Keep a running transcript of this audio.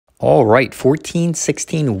All right,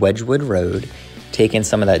 1416 Wedgewood Road, taking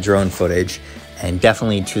some of that drone footage, and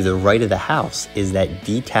definitely to the right of the house is that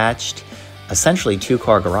detached, essentially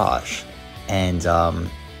two-car garage, and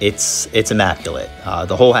it's immaculate.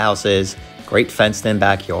 The whole house is great, fenced-in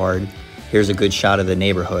backyard. Here's a good shot of the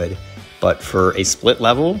neighborhood, but for a split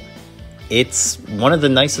level, it's one of the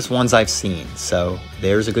nicest ones I've seen. So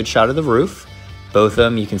there's a good shot of the roof. Both of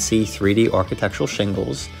them, you can see 3D architectural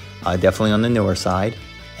shingles, definitely on the newer side.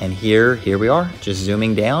 And here we are, just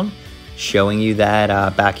zooming down, showing you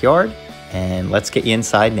that backyard, and let's get you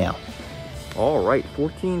inside now. All right,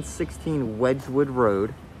 1416 Wedgewood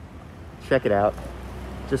Road. Check it out.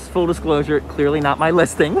 Just full disclosure, clearly not my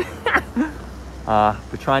listing.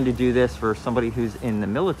 We're trying to do this for somebody who's in the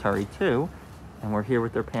military too, and we're here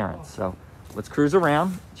with their parents. So let's cruise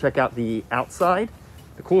around, check out the outside.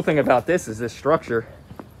 The cool thing about this is this structure.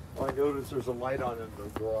 I noticed there's a light on in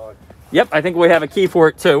the garage. Yep, I think we have a key for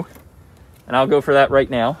it too. And I'll go for that right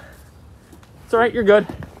now. It's all right, you're good.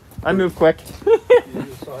 I move quick.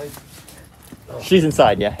 Inside? Oh. She's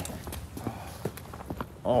inside, yeah.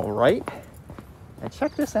 All right. And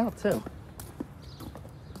check this out too.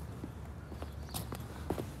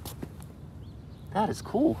 That is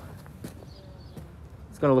cool.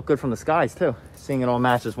 It's gonna look good from the skies too. Seeing it all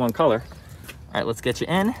matches one color. All right, let's get you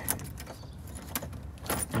in.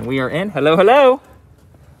 And we are in. Hello, hello.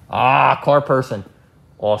 Ah, car person.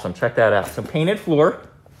 Awesome, check that out. So painted floor.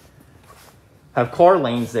 Have car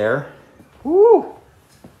lanes there. Woo!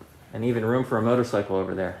 And even room for a motorcycle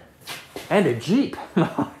over there. And a Jeep.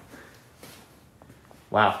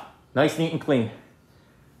 Wow, nice, neat, and clean.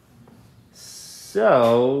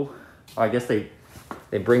 So, I guess they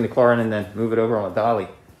bring the car in and then move it over on a dolly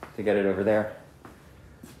to get it over there.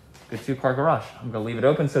 Good two-car garage. I'm gonna leave it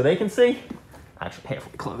open so they can see. Actually,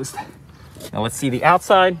 halfway closed. Now let's see the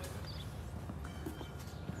outside.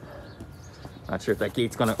 Not sure if that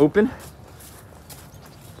gate's gonna open,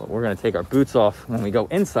 but we're gonna take our boots off when we go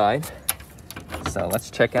inside. So let's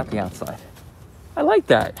check out the outside. I like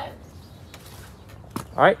that.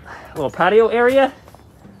 All right, little patio area,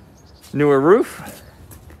 newer roof,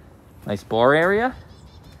 nice bar area,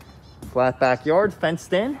 flat backyard,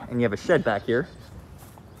 fenced in, and you have a shed back here.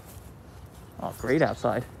 Oh, great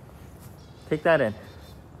outside. Take that in.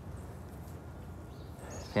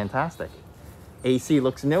 Fantastic. AC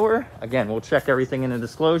looks newer. Again, we'll check everything in the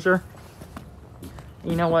disclosure.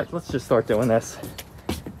 You know what? Let's just start doing this.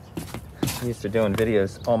 I'm used to doing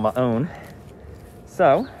videos on my own.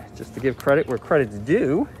 So, just to give credit where credit's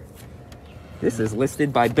due, this is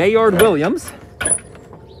listed by Bayard Williams.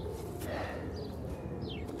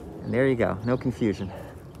 And there you go. No confusion.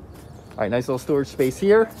 All right, nice little storage space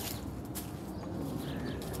here.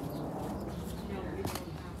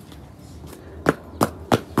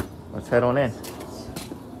 Let's head on in.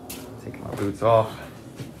 Take my boots off.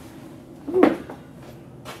 Ooh.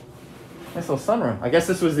 Nice little sunroom. I guess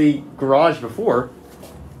this was the garage before.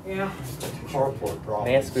 Yeah. Carport problem.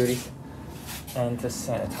 Dance booties. And to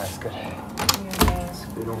sanitize, good. Yes.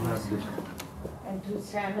 They don't have to. And to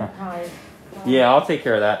sanitize. Yeah, I'll take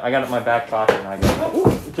care of that. I got it in my back pocket and I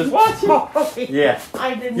go, just watch. Yeah.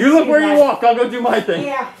 I didn't You look see where that. you walk. I'll go do my thing.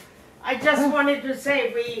 Yeah. I just wanted to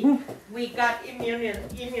say we got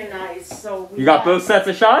immunized, so we You got both sets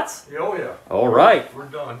of shots? Oh, yeah. All right. We're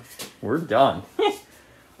done. We're done.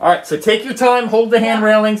 All right, so take your time, hold the hand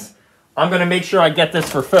railings. I'm going to make sure I get this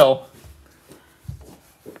for Phil.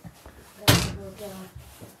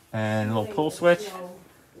 And a little pull switch. That's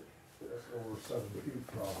over 7 feet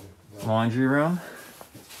probably. Laundry room.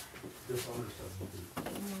 Just under 7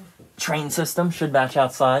 feet. Train system should match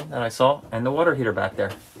outside that I saw. And the water heater back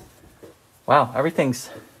there. Wow, everything's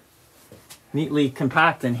neatly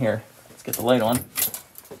compact in here. Let's get the light on.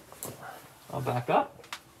 I'll back up.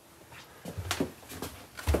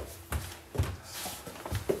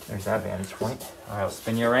 There's that vantage point. All right, I'll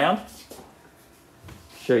spin you around.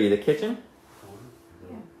 Show you the kitchen.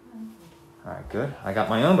 All right, good. I got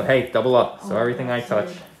my own, but hey, double up. So everything I touch.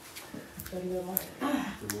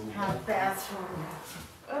 have bathroom.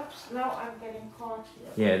 Oops, no, I'm getting caught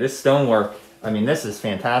here. Yeah, this stonework, I mean, this is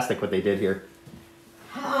fantastic what they did here.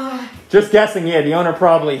 Just guessing, yeah, the owner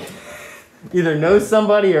probably either knows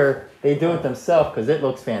somebody or they do it themselves because it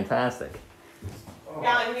looks fantastic.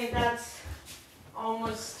 Yeah, I mean, that's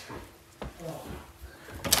almost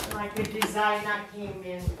like a designer came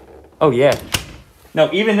in. Oh, yeah. No,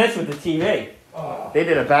 even this with the TV. They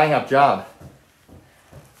did a bang-up job.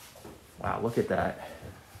 Wow, look at that.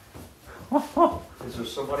 Is there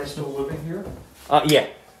somebody still living here? Yeah.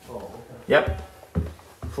 Oh, okay. Yep.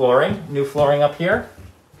 Flooring, new flooring up here.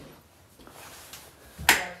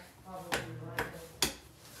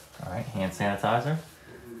 right, hand sanitizer.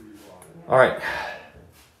 All right,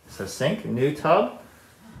 so sink, new tub,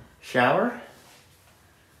 shower.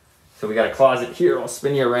 So we got a closet here, I'll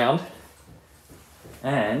spin you around.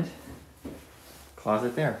 And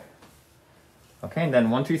closet there. Okay, and then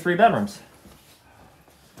 1, 2, 3 bedrooms.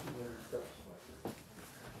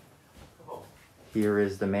 Here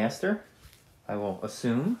is the master, I will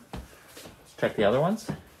assume. Let's check the other ones.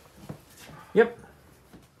 Yep.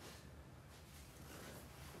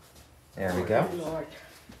 There we go.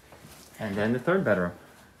 And then the 3rd bedroom.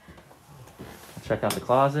 Check out the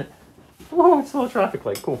closet. Whoa, it's a little traffic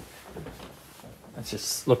light, cool. Let's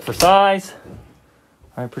just look for size.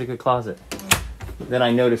 All right, pretty good closet. Then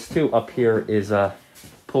I noticed too, up here is a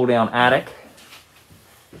pull down attic.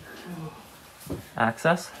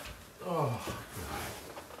 Access. All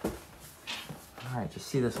right, just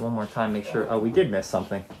see this one more time, make sure, oh, we did miss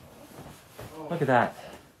something. Look at that.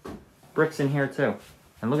 Bricks in here too.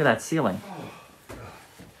 And look at that ceiling.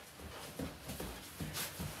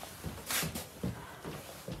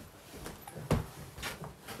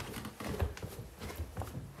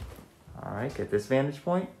 All right, get this vantage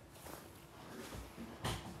point.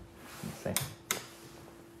 Let's see.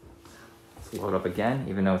 Let's load up again,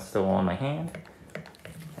 even though it's still on my hand.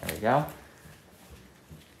 There we go.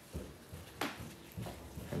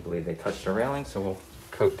 I believe they touched the railing, so we'll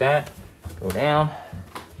coat that, go down.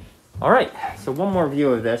 All right, so one more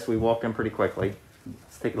view of this. We walked in pretty quickly.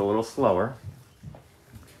 Let's take it a little slower.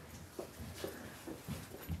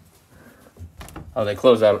 Oh, they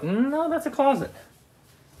close out. No, that's a closet.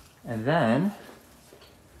 And then,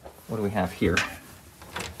 what do we have here?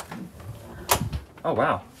 Oh,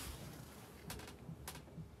 wow.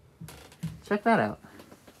 Check that out.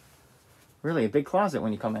 Really a big closet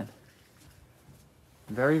when you come in.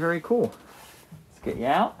 Very, very cool. Let's get you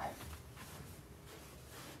out.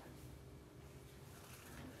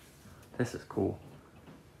 This is cool.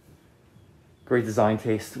 Great design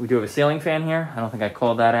taste. We do have a ceiling fan here. I don't think I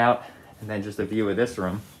called that out. And then just a view of this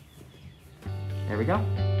room. There we go.